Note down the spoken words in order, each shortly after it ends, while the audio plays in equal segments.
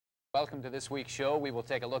Welcome to this week's show. We will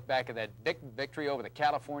take a look back at that big victory over the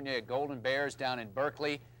California Golden Bears down in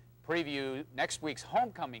Berkeley, preview next week's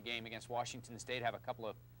homecoming game against Washington State, have a couple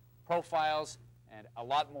of profiles, and a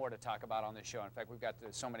lot more to talk about on this show. In fact, we've got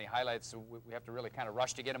so many highlights, so we have to really kind of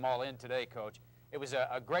rush to get them all in today, Coach. It was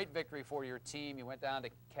a great victory for your team. You went down to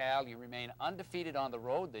Cal. You remain undefeated on the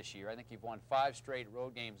road this year. I think you've won 5 straight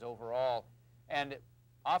road games overall. And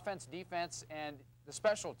offense, defense, and the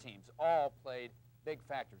special teams all played big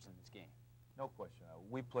factors in this game. No question.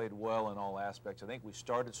 We played well in all aspects. I think we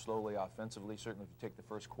started slowly offensively. Certainly if you take the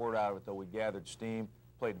first quarter out of it, though, we gathered steam,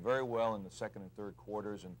 played very well in the second and third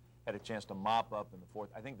quarters, and had a chance to mop up in the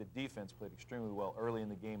fourth. I think the defense played extremely well early in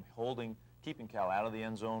the game, keeping Cal out of the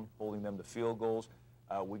end zone, holding them to field goals.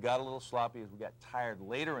 We got a little sloppy as we got tired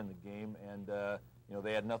later in the game, and you know,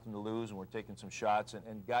 they had nothing to lose, and we're taking some shots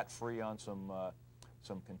and got free on some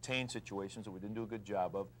contained situations that we didn't do a good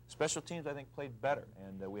job of. Special teams, I think, played better,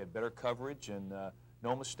 and we had better coverage and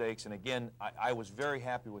no mistakes. And again, I was very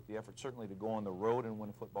happy with the effort. Certainly to go on the road and win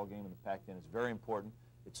a football game in the Pac-10 is very important.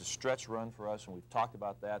 It's a stretch run for us, and we've talked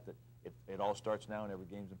about that it all starts now and every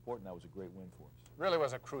game's important. That was a great win for us. Really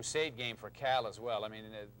was a crusade game for Cal as well. I mean,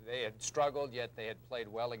 they had struggled, yet they had played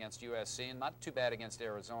well against USC, and not too bad against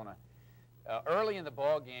Arizona. Early in the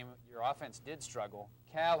ball game, your offense did struggle.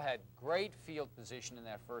 Cal had great field position in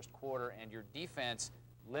that first quarter, and your defense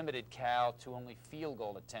limited Cal to only field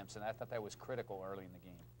goal attempts, and I thought that was critical early in the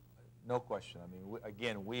game. No question. I mean,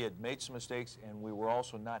 again, we had made some mistakes, and we were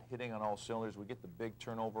also not hitting on all cylinders. We get the big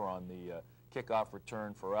turnover on the kickoff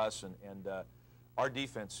return for us, and our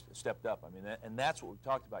defense stepped up. I mean, and that's what we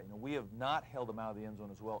talked about. You know, we have not held them out of the end zone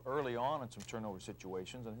as well early on in some turnover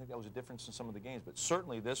situations, and I think that was a difference in some of the games. But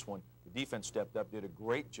certainly this one, the defense stepped up, did a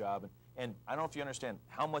great job, and I don't know if you understand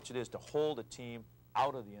how much it is to hold a team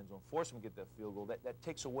out of the end zone, force them to get that field goal. That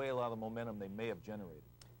takes away a lot of the momentum they may have generated.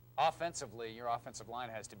 Offensively, your offensive line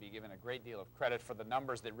has to be given a great deal of credit for the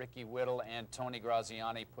numbers that Ricky Whittle and Tony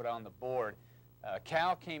Graziani put on the board.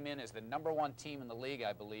 Cal came in as the #1 team in the league,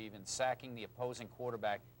 I believe, in sacking the opposing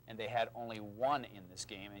quarterback, and they had only 1 in this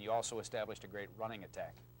game, and you also established a great running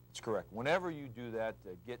attack. That's correct. Whenever you do that,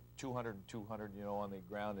 get 200 and 200, you know, on the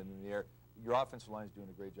ground and in the air, your offensive line is doing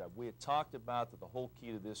a great job. We had talked about that the whole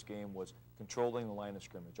key to this game was controlling the line of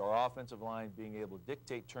scrimmage. Our offensive line being able to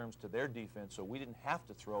dictate terms to their defense so we didn't have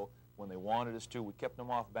to throw when they wanted us to. We kept them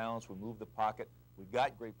off balance. We moved the pocket. We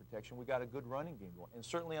got great protection. We got a good running game going. And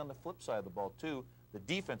certainly on the flip side of the ball, too, the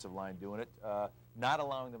defensive line doing it, not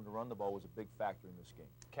allowing them to run the ball was a big factor in this game.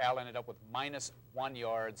 Cal ended up with -1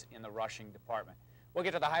 yards in the rushing department. We'll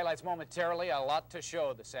get to the highlights momentarily. A lot to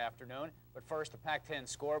show this afternoon. But first, the Pac-10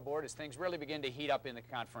 scoreboard as things really begin to heat up in the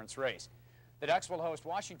conference race. The Ducks will host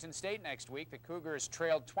Washington State next week. The Cougars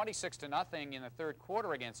trailed 26-0 in the third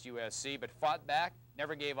quarter against USC, but fought back,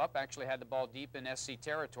 never gave up, actually had the ball deep in SC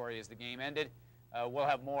territory as the game ended. We'll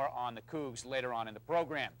have more on the Cougs later on in the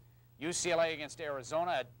program. UCLA against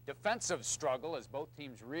Arizona, a defensive struggle as both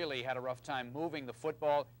teams really had a rough time moving the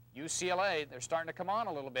football. UCLA, they're starting to come on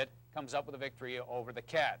a little bit, comes up with a victory over the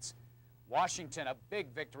Cats. Washington, a big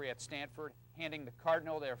victory at Stanford, handing the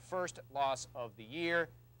Cardinal their first loss of the year.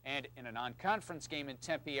 And in a non-conference game in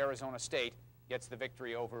Tempe, Arizona State gets the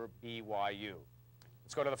victory over BYU.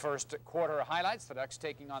 Let's go to the first quarter highlights. The Ducks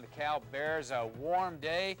taking on the Cal Bears. A warm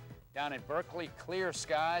day down in Berkeley, clear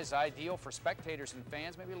skies, ideal for spectators and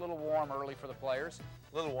fans. Maybe a little warm early for the players.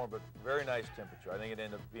 A little warm, but very nice temperature. I think it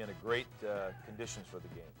ended up being a great conditions for the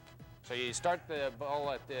game. So you start the ball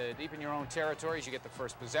at deep in your own territories. You get the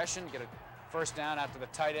first possession, get a first down out to the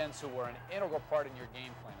tight ends who were an integral part in your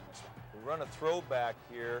game plan in this one. We run a throwback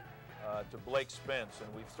here to Blake Spence,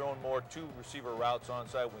 and we've thrown more 2 receiver routes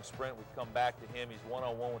onside. We sprint, we come back to him. He's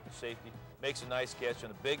one-on-one with the safety, makes a nice catch,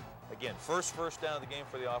 and a big, again, first down of the game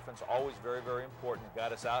for the offense, always very, very important. It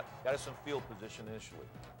got us out, got us some field position initially.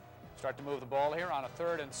 Start to move the ball here on a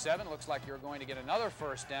 3rd and 7. Looks like you're going to get another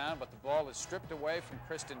first down, but the ball is stripped away from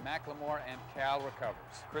Kristen McLemore, and Cal recovers.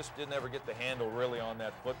 Chris didn't ever get the handle really on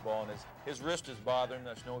that football, and his wrist is bothering.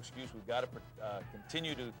 That's no excuse. We've got to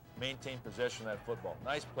continue to maintain possession of that football.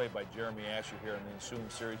 Nice play by Jeremy Asher here in the ensuing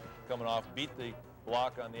series. Coming off, beat the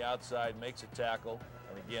block on the outside, makes a tackle.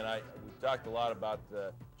 And again, we've talked a lot about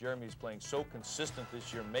Jeremy's playing so consistent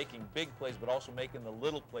this year, making big plays, but also making the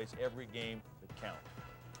little plays every game that count.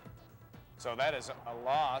 So that is a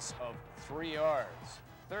loss of 3 yards.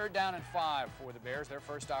 3rd down and 5 for the Bears, their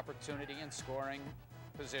first opportunity in scoring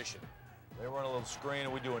position. They run a little screen,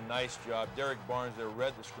 and we do a nice job. Derek Barnes there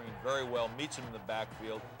read the screen very well, meets him in the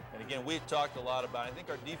backfield. And again, we had talked a lot about it. I think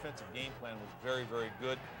our defensive game plan was very, very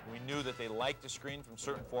good. We knew that they liked to screen from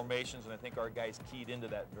certain formations, and I think our guys keyed into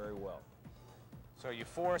that very well. So you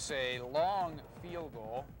force a long field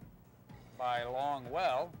goal by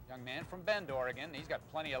Longwell, young man from Bend, Oregon. He's got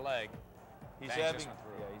plenty of leg. He's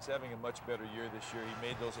having a much better year this year. He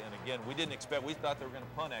made those, and again, we didn't expect, we thought they were going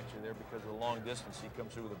to punt actually there because of the long distance. He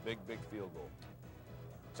comes through with a big, big field goal.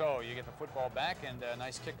 So you get the football back, and a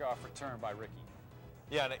nice kickoff return by Ricky.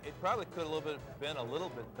 Yeah, and it probably could have been a little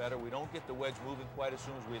bit better. We don't get the wedge moving quite as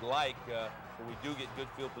soon as we'd like, but we do get good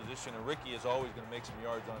field position, and Ricky is always going to make some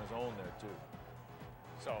yards on his own there, too.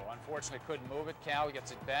 So, unfortunately, couldn't move it. Cal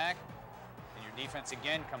gets it back, and your defense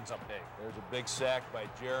again comes up big. There's a big sack by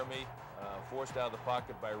Jeremy, forced out of the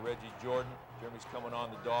pocket by Reggie Jordan. Jeremy's coming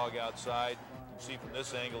on the dog outside. You can see from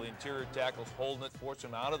this angle, the interior tackle's holding it,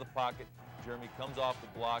 forcing him out of the pocket. Jeremy comes off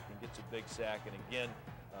the block and gets a big sack, and again,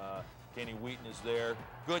 Kenny Wheaton is there.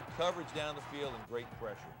 Good coverage down the field and great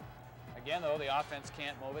pressure. Again, though, the offense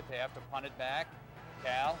can't move it. They have to punt it back.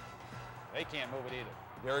 Cal, they can't move it either.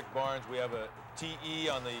 Derek Barnes, we have a TE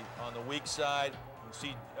on the weak side. You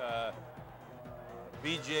see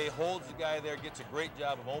BJ holds the guy there, gets a great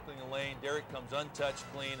job of opening the lane. Derek comes untouched,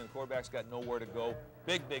 clean, and the quarterback's got nowhere to go.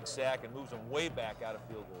 Big, big sack and moves him way back out of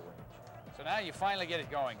field goal range. So now you finally get it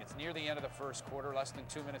going. It's near the end of the first quarter, less than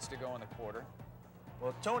 2 minutes to go in the quarter.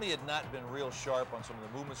 Well, Tony had not been real sharp on some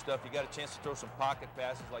of the movement stuff. He got a chance to throw some pocket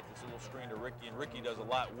passes like this little screen to Ricky, and Ricky does a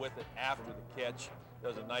lot with it after the catch.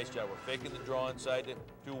 Does a nice job. We're faking the draw inside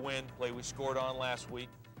to win. Play we scored on last week.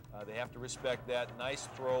 They have to respect that. Nice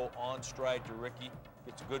throw on stride to Ricky.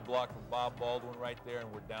 Gets a good block from Bob Baldwin right there,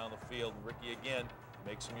 and we're down the field. And Ricky again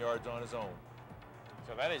makes some yards on his own.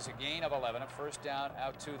 So that is a gain of 11, a first down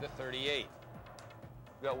out to the 38.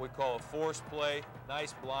 We got what we call a force play.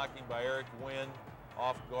 Nice blocking by Eric Wynn.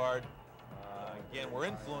 Off guard. Again, we're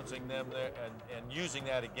influencing them there and using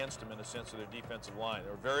that against them in a sense of their defensive line.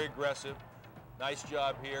 They're very aggressive. Nice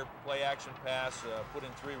job here. Play action pass, put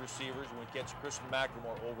in 3 receivers, and we catch Christian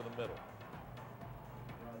McLemore over the middle.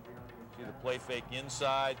 See the play fake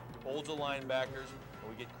inside, holds the linebackers, and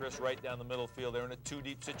we get Chris right down the middle field. They're in a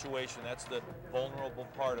 2-deep situation. That's the vulnerable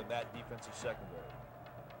part of that defensive secondary.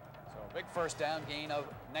 So a big first down gain of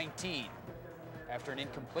 19. After an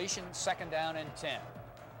incompletion, second down and 10.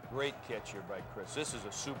 Great catch here by Chris. This is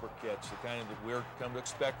a super catch, the kind that we're come to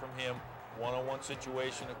expect from him. One-on-one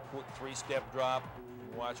situation, a quick 3-step drop.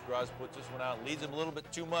 Watch Graz puts this one out, leads him a little bit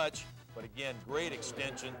too much, but again, great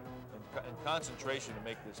extension and concentration to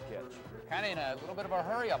make this catch. Kind of in a little bit of a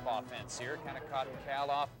hurry-up offense here. Kind of caught Cal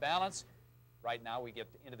off balance. Right now we get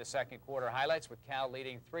into the second quarter highlights with Cal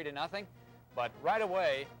leading 3-0. But right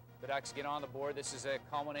away, the Ducks get on the board. This is a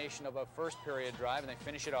culmination of a first period drive, and they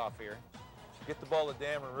finish it off here. Get the ball to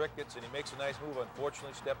Dameron Ricketts, and he makes a nice move.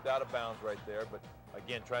 Unfortunately, stepped out of bounds right there. But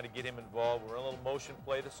again, trying to get him involved. We're in a little motion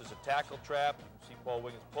play. This is a tackle trap. You can see Paul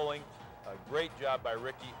Wiggins pulling. Great job by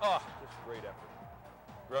Ricky. Oh, just a great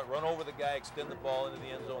effort. Run over the guy, extend the ball into the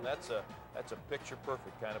end zone. That's a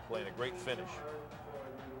picture-perfect kind of play and a great finish.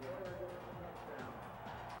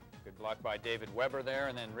 Good block by David Weber there,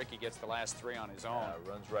 and then Ricky gets the last 3 on his own.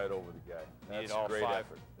 Runs right over the guy. That's needed all a great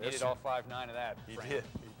effort. Needed all 5'9" of that. He did.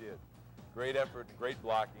 Great effort, great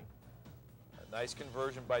blocking. A nice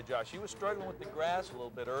conversion by Josh. He was struggling with the grass a little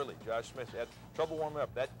bit early. Josh Smith had trouble warming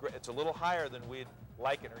up. It's a little higher than we'd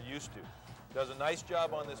like it or used to. Does a nice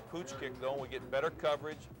job on this pooch kick, though, and we get better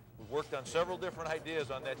coverage. We've worked on several different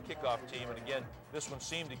ideas on that kickoff team, and again, this one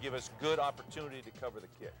seemed to give us good opportunity to cover the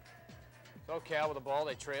kick. So Cal with the ball,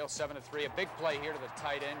 they trail 7-3. A big play here to the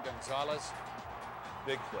tight end, Gonzalez.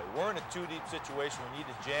 Big play. We're in a 2-deep situation. We need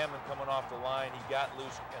to jam him coming off the line. He got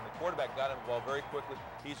loose, and the quarterback got him involved very quickly.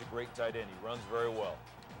 He's a great tight end. He runs very well.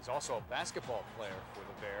 He's also a basketball player for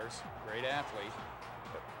the Bears. Great athlete.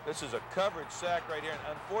 This is a coverage sack right here, and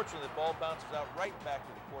unfortunately, the ball bounces out right back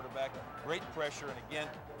to the quarterback. Great pressure, and again,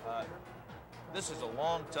 this is a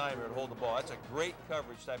long time here to hold the ball. That's a great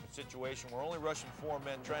coverage type of situation. We're only rushing 4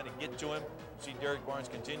 men trying to get to him. You see Derek Barnes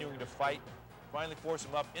continuing to fight. Finally force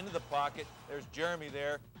him up into the pocket. There's Jeremy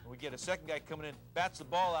there. And we get a second guy coming in, bats the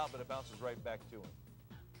ball out, but it bounces right back to him.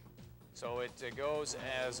 So it goes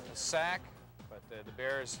as a sack, but the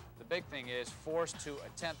Bears, the big thing is forced to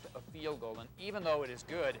attempt a field goal. And even though it is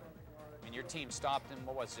good, I mean, your team stopped him,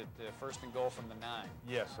 what was it, first and goal from the 9.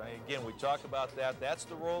 Yes, again, we talk about that. That's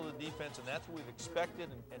the role of the defense, and that's what we've expected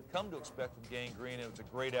and come to expect from Gang Green, and it was a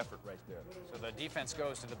great effort right there. So the defense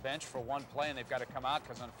goes to the bench for one play, and they've got to come out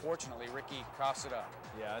because, unfortunately, Ricky coughs it up.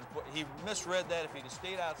 Yeah, and he misread that. If he'd have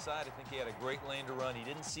stayed outside, I think he had a great lane to run. He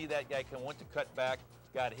didn't see that guy come, went to cut back,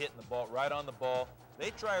 got hit in the ball, right on the ball.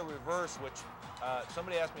 They try a reverse, which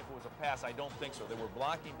somebody asked me if it was a pass. I don't think so. They were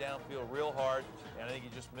blocking downfield real hard, and I think he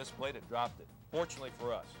just misplayed it, dropped it. Fortunately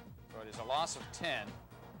for us. So it is a loss of 10.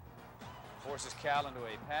 forces Cal into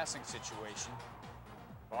a passing situation.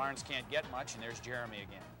 Barnes can't get much, and there's Jeremy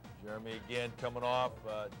again. Jeremy again coming off.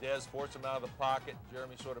 Dez forced him out of the pocket.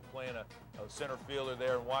 Jeremy sort of playing a center fielder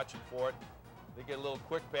there and watching for it. They get a little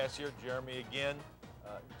quick pass here. Jeremy again.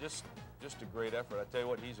 Just a great effort. I tell you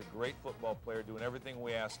what, he's a great football player, doing everything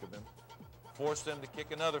we ask of him. Forced them to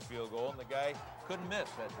kick another field goal, and the guy couldn't miss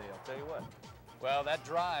that day, I'll tell you what. Well, that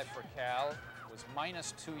drive for Cal was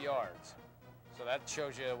minus 2 yards. So that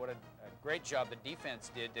shows you what a great job the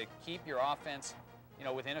defense did to keep your offense, you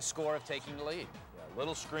know, within a score of taking the lead. Yeah,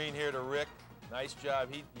 little screen here to Rick. Nice job.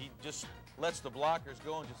 He just lets the blockers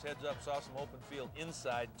go and just heads up, saw some open field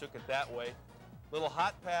inside, took it that way. Little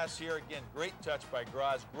hot pass here. Again, great touch by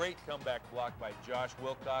Graz. Great comeback block by Josh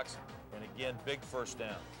Wilcox. And again, big first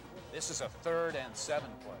down. This is a 3rd and 7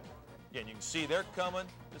 play. Again, you can see they're coming.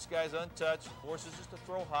 This guy's untouched. Forces us to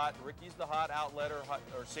throw hot. Ricky's the hot outlet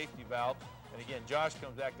or safety valve. And again, Josh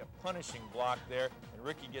comes back, a punishing block there. And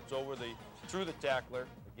Ricky gets over through the tackler,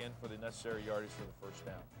 again, for the necessary yardage for the first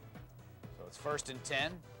down. So it's 1st and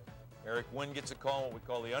 10. Eric Wynn gets a call on what we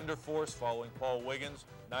call the underforce following Paul Wiggins.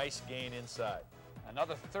 Nice gain inside.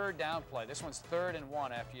 Another 3rd down play. This one's 3rd and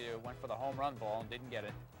 1 after you went for the home run ball and didn't get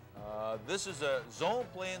it. This is a zone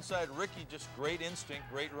play inside. Ricky, just great instinct,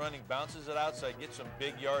 great running, bounces it outside, gets some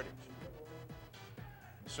big yardage.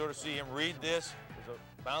 You sort of see him read this,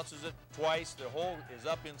 bounces it twice, the hole is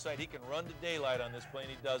up inside. He can run to daylight on this play,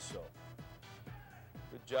 and he does so.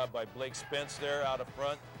 Good job by Blake Spence there out of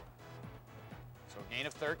front. So gain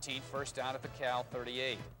of 13, first down at the Cal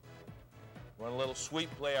 38. Run a little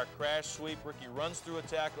sweep play, our crash sweep. Ricky runs through a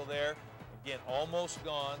tackle there. Again, almost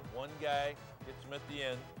gone. One guy gets him at the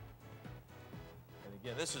end. And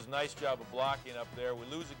again, this is a nice job of blocking up there. We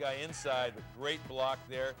lose a guy inside, but great block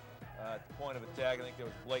there at the point of attack. I think that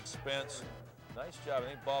was Blake Spence. Nice job. I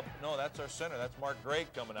think Bob, no, that's our center. That's Mark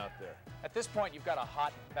Gregg coming out there. At this point, you've got a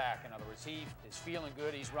hot back. In other words, he is feeling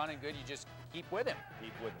good. He's running good. You just keep with him.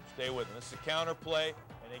 Keep with him. Stay with him. This is a counter play.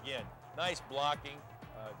 And again, nice blocking.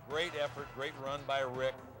 Great effort. Great run by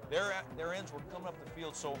Rick. Their ends were coming up the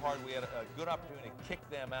field so hard, we had a good opportunity to kick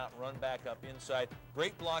them out and run back up inside.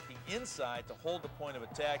 Great blocking inside to hold the point of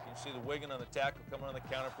attack. You see the Wiggin on the tackle coming on the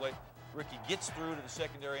counter play. Ricky gets through to the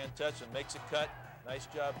secondary untouched and makes a cut. Nice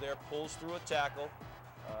job there. Pulls through a tackle.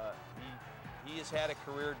 He has had a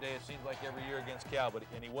career day, it seems like, every year against Cal,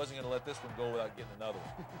 and he wasn't going to let this one go without getting another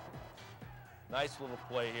one. Nice little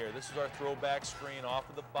play here. This is our throwback screen off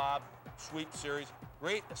of the Bob sweep series.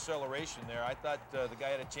 Great acceleration there. I thought the guy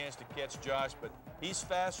had a chance to catch Josh, but he's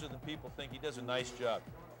faster than people think. He does a nice job.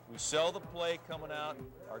 We sell the play coming out.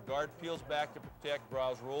 Our guard peels back to protect.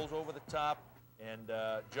 Browse rolls over the top, and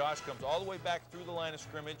Josh comes all the way back through the line of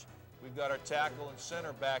scrimmage. We've got our tackle and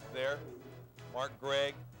center back there, Mark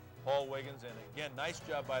Gregg, Paul Wiggins, and again, nice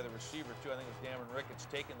job by the receiver, too. I think it was Cameron Ricketts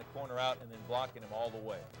taking the corner out and then blocking him all the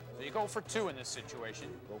way. So you go for 2 in this situation.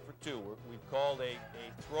 Go for 2. We've called a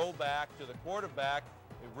throwback to the quarterback.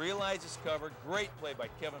 We realize it's covered. Great play by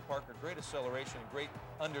Kevin Parker. Great acceleration and great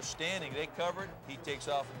understanding. They covered. He takes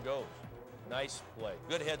off and goes. Nice play.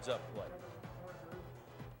 Good heads-up play.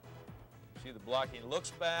 See the blocking.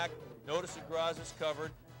 Looks back. Notice that Graz is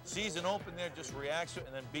covered. Sees an open there, just reacts to it,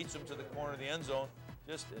 and then beats him to the corner of the end zone.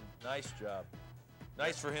 Just a nice job.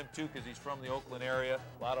 Nice for him, too, because he's from the Oakland area.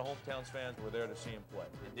 A lot of hometowns fans were there to see him play.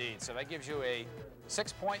 Indeed. So that gives you a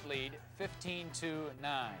 6-point lead, 15-9.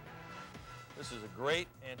 This is a great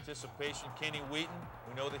anticipation. Kenny Wheaton,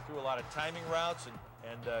 we know they threw a lot of timing routes,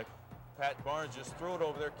 and Pat Barnes just threw it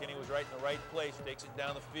over there. Kenny was right in the right place, takes it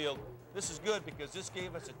down the field. This is good because this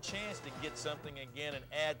gave us a chance to get something again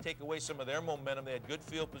and take away some of their momentum. They had good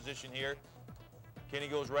field position here. Kenny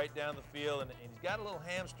goes right down the field, and he's got a little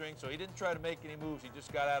hamstring, so he didn't try to make any moves. He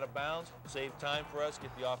just got out of bounds, saved time for us,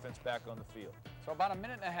 get the offense back on the field. So about a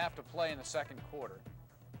minute and a half to play in the second quarter.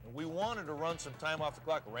 And we wanted to run some time off the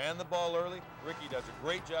clock. Ran the ball early. Ricky does a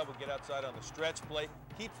great job. We get outside on the stretch play.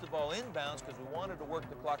 Keeps the ball inbounds because we wanted to work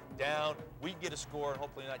the clock down. We get a score and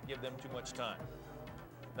hopefully not give them too much time.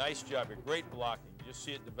 Nice job here. Great blocking. You just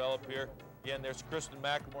see it develop here. Again, there's Kristen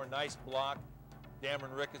McLemore. Nice block.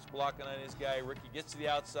 Cameron Ricketts blocking on his guy. Ricky gets to the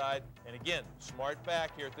outside. And again, smart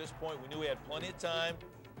back here at this point. We knew we had plenty of time.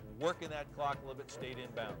 Working that clock a little bit, stayed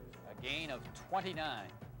inbound. A gain of 29.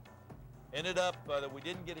 Ended up that we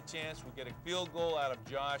didn't get a chance. We get a field goal out of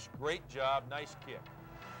Josh. Great job. Nice kick.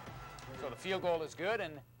 So the field goal is good,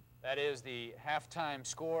 and that is the halftime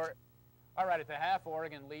score. All right, at the half,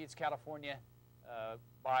 Oregon leads California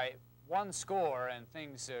by 1 score, and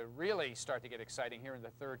things really start to get exciting here in the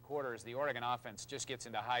third quarter as the Oregon offense just gets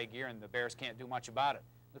into high gear and the Bears can't do much about it.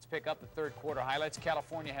 Let's pick up the third quarter highlights.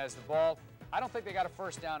 California has the ball. I don't think they got a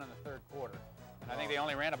first down in the third quarter. And I think they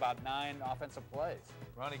only ran about 9 offensive plays.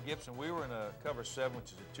 Ronnie Gibson, we were in a cover 7,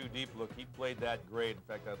 which is a 2-deep look. He played that great. In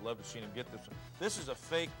fact, I'd love to see him get this one. This is a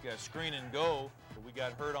fake screen and go that we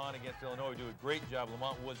got hurt on against Illinois. We do a great job.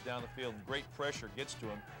 Lamont Woods down the field, and great pressure gets to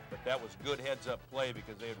him. But that was good heads-up play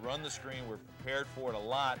because they had run the screen. We're prepared for it a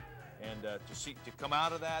lot. And to come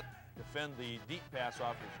out of that, defend the deep pass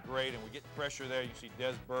off is great. And we get pressure there. You see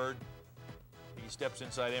Des Bird. He steps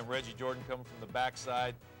inside him. Reggie Jordan coming from the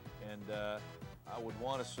backside. And I would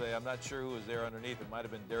want to say, I'm not sure who was there underneath. It might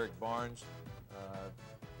have been Derek Barnes.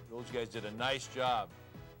 Those guys did a nice job.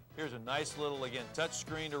 Here's a nice little, again, touch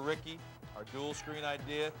screen to Ricky, our dual screen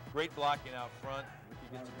idea. Great blocking out front.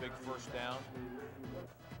 Ricky gets a big first down.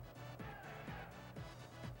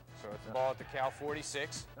 So it's the ball at the Cal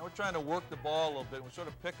 46. Now we're trying to work the ball a little bit. We sort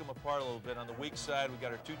of pick them apart a little bit. On the weak side, we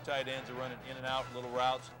got our 2 tight ends that are running in and out little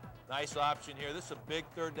routes. Nice option here. This is a big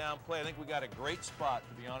third down play. I think we got a great spot,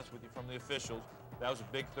 to be honest with you, from the officials. That was a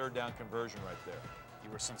big third down conversion right there.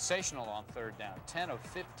 You were sensational on third down, 10 of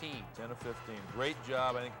 15. 10 of 15. Great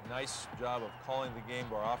job. I think nice job of calling the game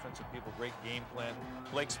by our offensive people. Great game plan.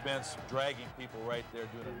 Blake Spence dragging people right there,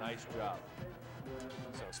 doing a nice job.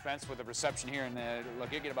 So Spence with the reception here, and look,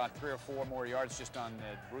 he'll get about 3 or 4 more yards just on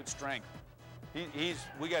brute strength.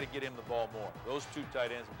 We got to get him the ball more. Those 2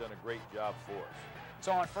 tight ends have done a great job for us.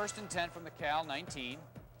 So on 1st and 10 from the Cal 19.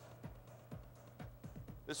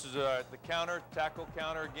 This is the tackle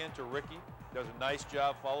counter again to Ricky. Does a nice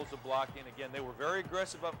job, follows the blocking. Again, they were very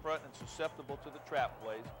aggressive up front and susceptible to the trap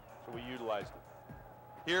plays, so we utilized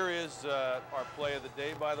it. Here is our play of the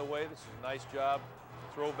day, by the way. This is a nice job.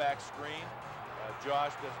 Throwback screen.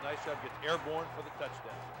 Josh does a nice job, gets airborne for the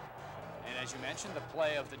touchdown. And as you mentioned, the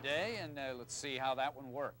play of the day, and let's see how that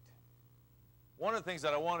one worked. One of the things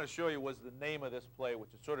that I want to show you was the name of this play, which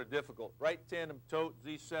is sort of difficult. Right tandem tote,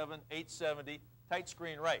 Z7, 870, tight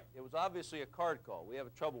screen right. It was obviously a card call. We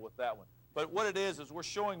have trouble with that one. But what it is we're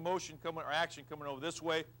showing motion coming, or action coming over this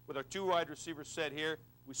way with our 2 wide receivers set here.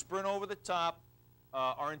 We sprint over the top.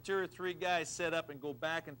 Our interior 3 guys set up and go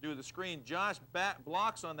back and do the screen. Josh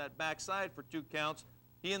blocks on that backside for 2 counts.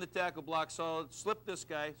 He and the tackle block solid. Slip this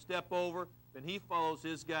guy, step over. Then he follows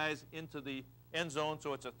his guys into the end zone.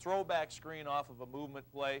 So it's a throwback screen off of a movement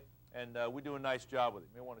play. And we do a nice job with it.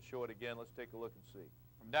 You may want to show it again. Let's take a look and see.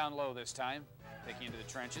 From down low this time, taking into the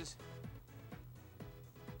trenches.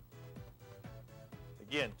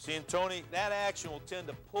 Again, seeing Tony, that action will tend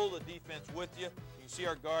to pull the defense with you. You can see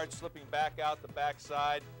our guard slipping back out the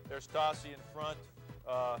backside. There's Tossie in front.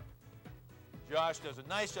 Josh does a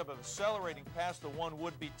nice job of accelerating past the one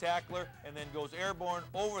would-be tackler and then goes airborne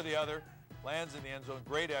over the other, lands in the end zone.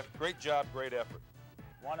 Great effort, great job, great effort.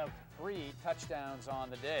 1 of 3 touchdowns on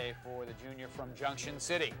the day for the junior from Junction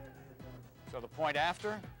City. So the point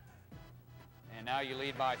after, and now you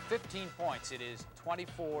lead by 15 points. It is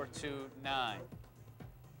 24-9.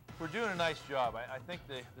 We're doing a nice job. I think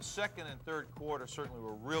the second and third quarter certainly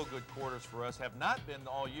were real good quarters for us. Have not been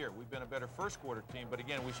all year. We've been a better first quarter team, but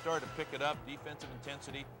again, we started to pick it up, defensive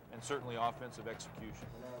intensity and certainly offensive execution.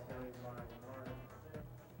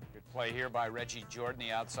 Good play here by Reggie Jordan,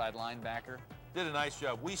 the outside linebacker. Did a nice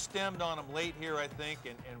job. We stemmed on them late here, I think,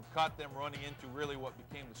 and caught them running into really what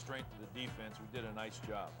became the strength of the defense. We did a nice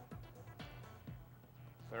job.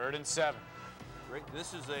 3rd and 7. Great.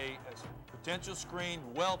 This is a potential screen,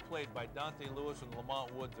 well played by Dante Lewis and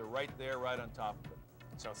Lamont Woods. They're right there, right on top of it.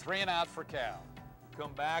 So 3 and out for Cal.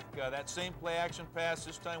 Come back, that same play action pass.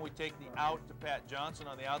 This time we take the out to Pat Johnson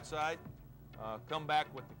on the outside. Come back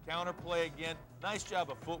with the counter play again. Nice job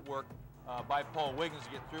of footwork by Paul Wiggins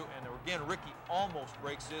to get through. And again, Ricky almost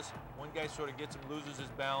breaks this. One guy sort of gets him, loses his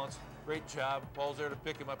balance. Great job. Paul's there to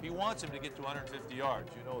pick him up. He wants him to get to 150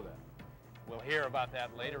 yards. You know that. We'll hear about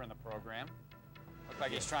that later in the program. Looks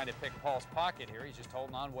like he's trying to pick Paul's pocket here. He's just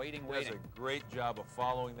holding on, waiting. Does a great job of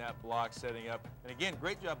following that block, setting up. And again,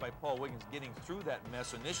 great job by Paul Wiggins getting through that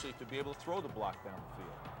mess initially to be able to throw the block down the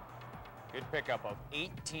field. Good pickup of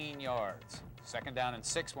 18 yards. 2nd down and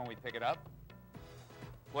 6 when we pick it up.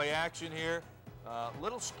 Play action here.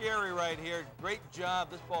 Little scary right here. Great job.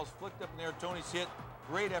 This ball's flicked up in there. Tony's hit.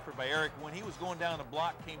 Great effort by Eric. When he was going down the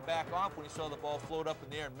block, came back off when he saw the ball float up in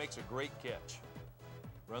the air and makes a great catch.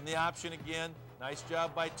 Run the option again. Nice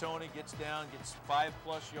job by Tony. Gets down, gets 5+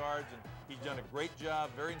 yards, and he's done a great job,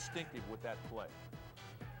 very instinctive with that play.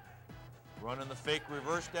 Running the fake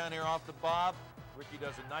reverse down here off the bob. Ricky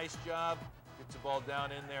does a nice job. Gets the ball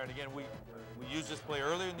down in there. And again, we used this play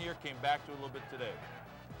earlier in the year, came back to it a little bit today.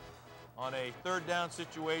 On a 3rd down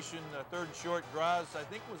situation, 3rd and short, Graz, I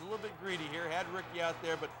think, was a little bit greedy here. Had Ricky out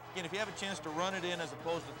there, but again, if you have a chance to run it in as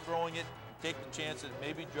opposed to throwing it, take the chance that it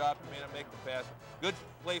may be dropped, may not make the pass. Good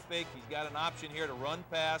play fake. He's got an option here to run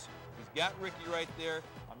pass. He's got Ricky right there.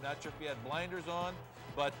 I'm not sure if he had blinders on,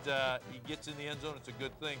 but he gets in the end zone. It's a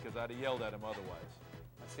good thing because I'd have yelled at him otherwise.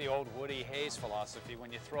 That's the old Woody Hayes philosophy.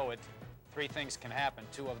 When you throw it, three things can happen.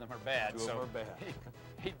 Two of them are bad. Two of them are bad.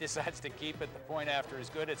 He decides to keep it. The point after is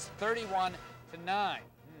good. It's 31-9.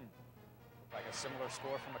 Like a similar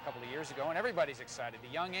score from a couple of years ago, and everybody's excited,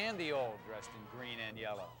 the young and the old, dressed in green and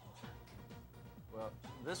yellow. Well,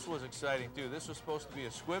 this was exciting, too. This was supposed to be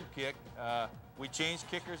a squib kick. We changed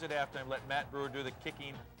kickers at halftime, let Matt Brewer do the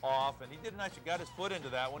kicking off, and he did a nice job, got his foot into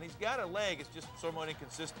that one. He's got a leg, it's just somewhat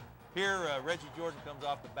inconsistent. Here, Reggie Jordan comes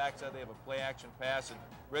off the backside. They have a play-action pass, and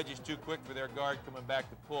Reggie's too quick for their guard coming back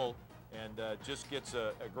to pull, and just gets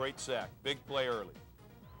a great sack. Big play early.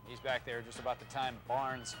 He's back there just about the time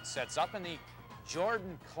Barnes sets up, and the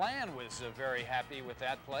Jordan clan was very happy with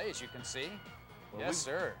that play, as you can see. Well, yes,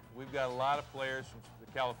 sir. We've got a lot of players from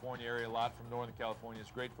the California area, a lot from Northern California.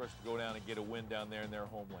 It's great for us to go down and get a win down there in their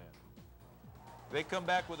homeland. They come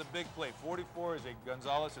back with a big play. 44 is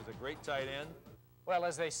Gonzalez is a great tight end. Well,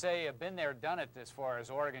 as they say, been there, done it as far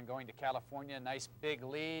as Oregon going to California. Nice big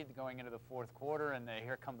lead going into the fourth quarter, and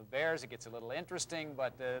here come the Bears. It gets a little interesting,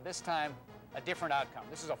 but this time a different outcome.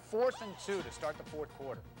 This is a 4th and 2 to start the fourth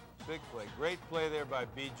quarter. Big play. Great play there by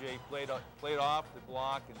BJ. Played off the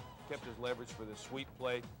block and kept his leverage for the sweep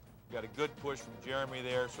play. Got a good push from Jeremy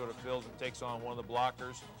there, sort of fills and takes on one of the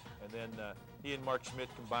blockers. And then he and Mark Schmidt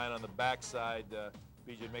combine on the backside.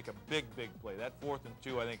 BJ make a big play. That 4th and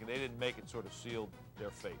 2, I think, and they didn't make it, sort of sealed their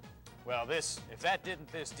fate. Well, if that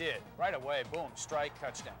didn't, this did. Right away, boom, strike,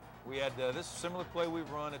 touchdown. We had this similar play we've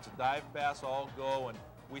run. It's a dive pass, all go, and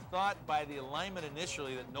we thought by the alignment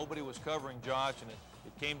initially that nobody was covering Josh, and it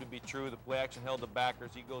came to be true. The play action held the backers.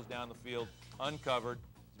 He goes down the field uncovered.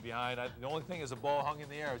 He's behind. The only thing is the ball hung in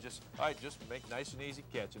the air. Just, all right, just make nice and easy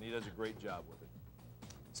catch, and he does a great job with it.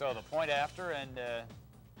 So the point after, and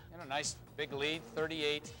nice big lead,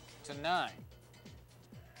 38-9.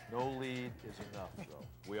 No lead is enough,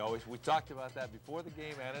 though. We talked about that before the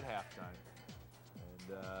game and at halftime.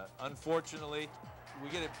 And unfortunately, we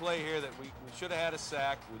get a play here that we should have had a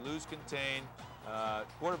sack. We lose contain.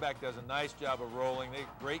 Quarterback does a nice job of rolling.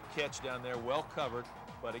 Great catch down there, well covered.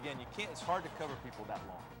 But again, it's hard to cover people that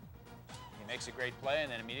long. He makes a great play,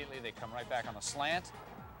 and then immediately they come right back on the slant.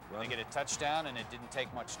 They get a touchdown, and it didn't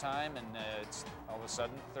take much time, and it's all of a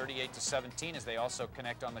sudden 38-17 as they also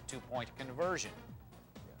connect on the 2-point conversion.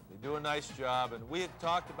 Yeah, they do a nice job, and we had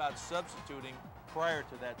talked about substituting prior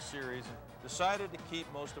to that series and decided to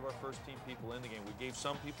keep most of our first-team people in the game. We gave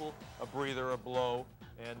some people a breather, a blow,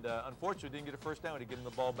 and unfortunately didn't get a first down to give them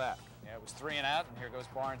the ball back. Yeah, it was 3 and out, and here goes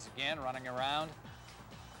Barnes again, running around.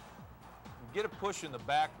 Get a push in the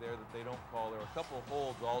back there that they don't call. There were a couple of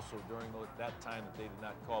holds also during that time that they did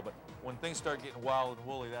not call. But when things start getting wild and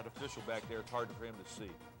woolly, that official back there, it's hard for him to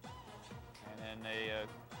see. And then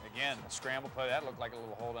again, the scramble play, that looked like a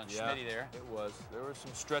little hold on Schmitty there. It was. There was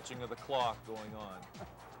some stretching of the clock going on.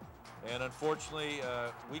 And unfortunately,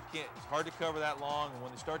 it's hard to cover that long. And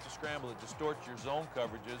when they start to scramble, it distorts your zone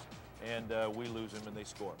coverages, and we lose them and they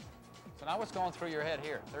score. So now what's going through your head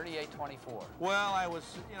here? 38-24. Well, I was,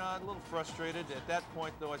 a little frustrated. At that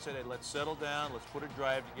point, though, I said, hey, let's settle down. Let's put a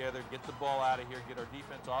drive together, get the ball out of here, get our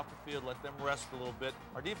defense off the field, let them rest a little bit.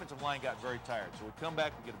 Our defensive line got very tired. So we come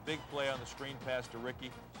back, we get a big play on the screen pass to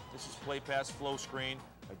Ricky. This is play pass flow screen.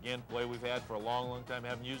 Again, play we've had for a long time.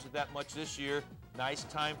 Haven't used it that much this year. Nice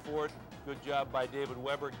time for it. Good job by David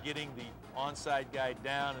Weber getting the onside guy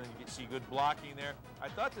down, and then you can see good blocking there. I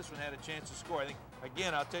thought this one had a chance to score. I think,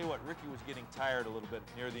 again, I'll tell you what, Ricky was getting tired a little bit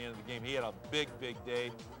near the end of the game. He had a big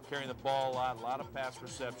day, carrying the ball a lot of pass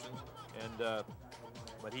receptions, and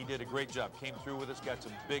but he did a great job. Came through with us, got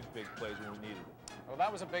some big plays when we needed it. Well,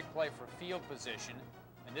 that was a big play for field position.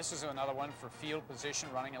 And this is another one for field position,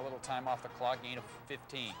 running a little time off the clock, gain of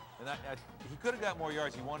 15. And he could have got more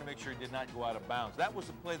yards. He wanted to make sure he did not go out of bounds. That was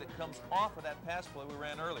the play that comes off of that pass play we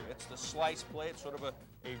ran earlier. It's the slice play. It's sort of a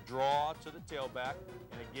draw to the tailback.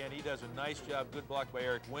 And again, he does a nice job. Good block by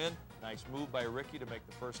Eric Wynn. Nice move by Ricky to make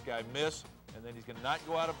the first guy miss. And then he's going to not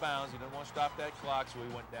go out of bounds. He didn't want to stop that clock, so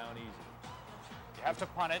he went down easy. You have to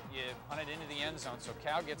punt it. You punt it into the end zone. So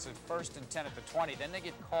Cal gets it 1st and 10 at the 20. Then they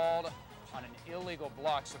get called on an illegal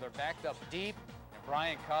block, so they're backed up deep, and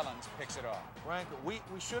Brian Collins picks it off. Brian, we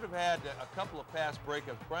should have had a couple of pass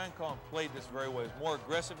breakups. Brian Collins played this very well. He was more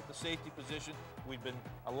aggressive at the safety position. We've been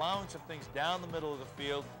allowing some things down the middle of the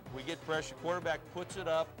field. We get pressure. Quarterback puts it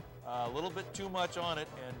up a little bit too much on it,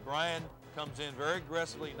 and Brian comes in very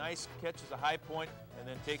aggressively, nice, catches a high point, and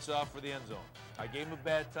then takes off for the end zone. I gave him a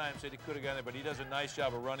bad time, said he could have gotten there, but he does a nice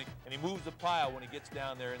job of running, and he moves the pile when he gets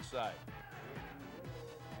down there inside.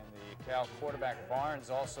 And the Cal quarterback Barnes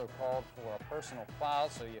also called for a personal foul,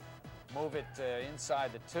 so you move it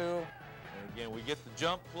inside the 2. And again, we get the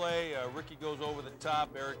jump play. Ricky goes over the top,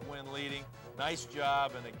 Eric Wynn leading. Nice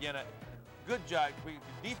job, and again, a good job.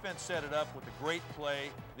 The defense set it up with a great play,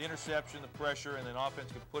 the interception, the pressure, and then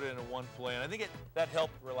offense could put it in one play. And I think that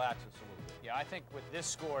helped relax us a little bit. Yeah, I think with this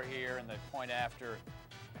score here and the point after,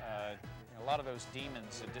 a lot of those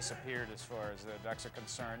demons have disappeared as far as the Ducks are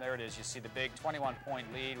concerned. There it is. You see the big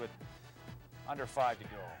 21-point lead with under 5 to go.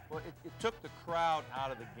 Well, it took the crowd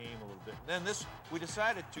out of the game a little bit. And then we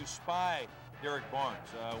decided to spy Derek Barnes.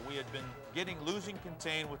 We had been losing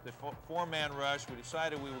contain with the 4-man rush. We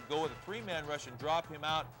decided we would go with a 3-man rush and drop him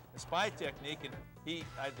out, a spy technique, and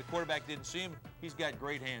the quarterback didn't see him. He's got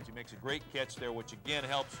great hands. He makes a great catch there, which again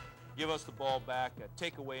helps give us the ball back,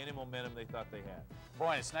 take away any momentum they thought they had.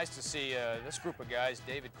 Boy, it's nice to see this group of guys,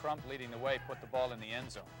 David Crump leading the way, put the ball in the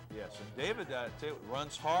end zone. Yes, and David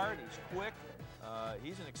runs hard, he's quick,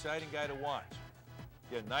 he's an exciting guy to watch.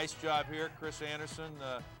 Yeah, nice job here, Chris Anderson.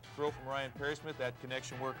 Throw from Ryan Perry-Smith. That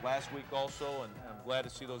connection worked last week also, and I'm glad to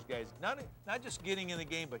see those guys not just getting in the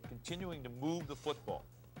game, but continuing to move the football.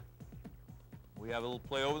 We have a little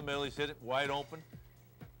play over the middle. He's hit it wide open.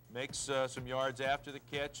 Makes some yards after the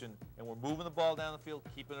catch, and we're moving the ball down the field,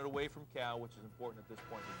 keeping it away from Cal, which is important at this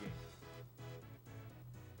point in the game.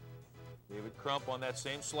 David Crump on that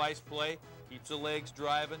same slice play, keeps the legs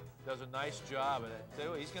driving, does a nice job, and I tell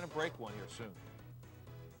you what, he's going to break one here soon.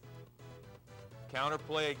 Counter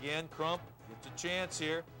play again, Crump gets a chance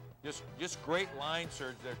here. Just great line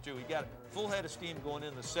surge there, too. He got a full head of steam going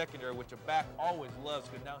in the secondary, which a back always loves,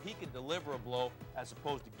 because now he can deliver a blow as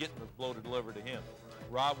opposed to getting the blow to deliver to him.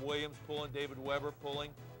 Rob Williams pulling, David Weber pulling.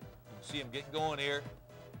 You can see him get going here.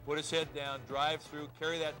 Put his head down, drive through,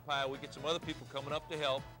 carry that pile. We get some other people coming up to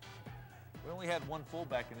help. We only had one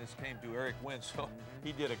fullback in this game, to Eric Wynn, so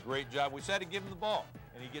he did a great job. We decided to give him the ball,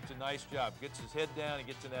 and he gets a nice job. Gets his head down, he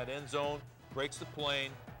gets in that end zone, breaks the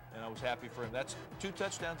plane, and I was happy for him. That's 2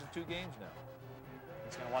 touchdowns in 2 games now.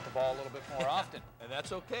 He's going to want the ball a little bit more often. And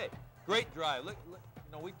that's okay. Great drive. Look,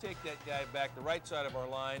 we take that guy back the right side of our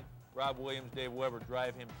line. Rob Williams, Dave Weber,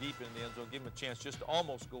 drive him deep in the end zone, give him a chance just to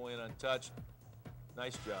almost go in untouched.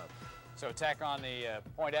 Nice job. So tack on the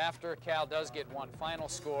point after. Cal does get one final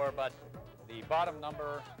score, but the bottom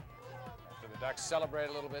number, after the Ducks celebrate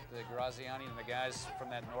a little bit, the Graziani and the guys from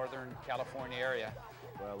that northern California area.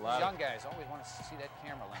 Well, Those young guys always want to see that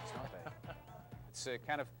camera lens, don't they? It's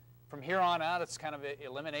kind of, from here on out, it's kind of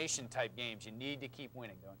elimination type games. You need to keep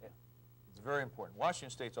winning, don't you? It's very important. Washington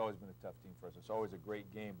State's always been a tough team for us. It's always a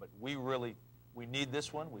great game, but we need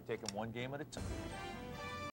this one. We take them one game at a time.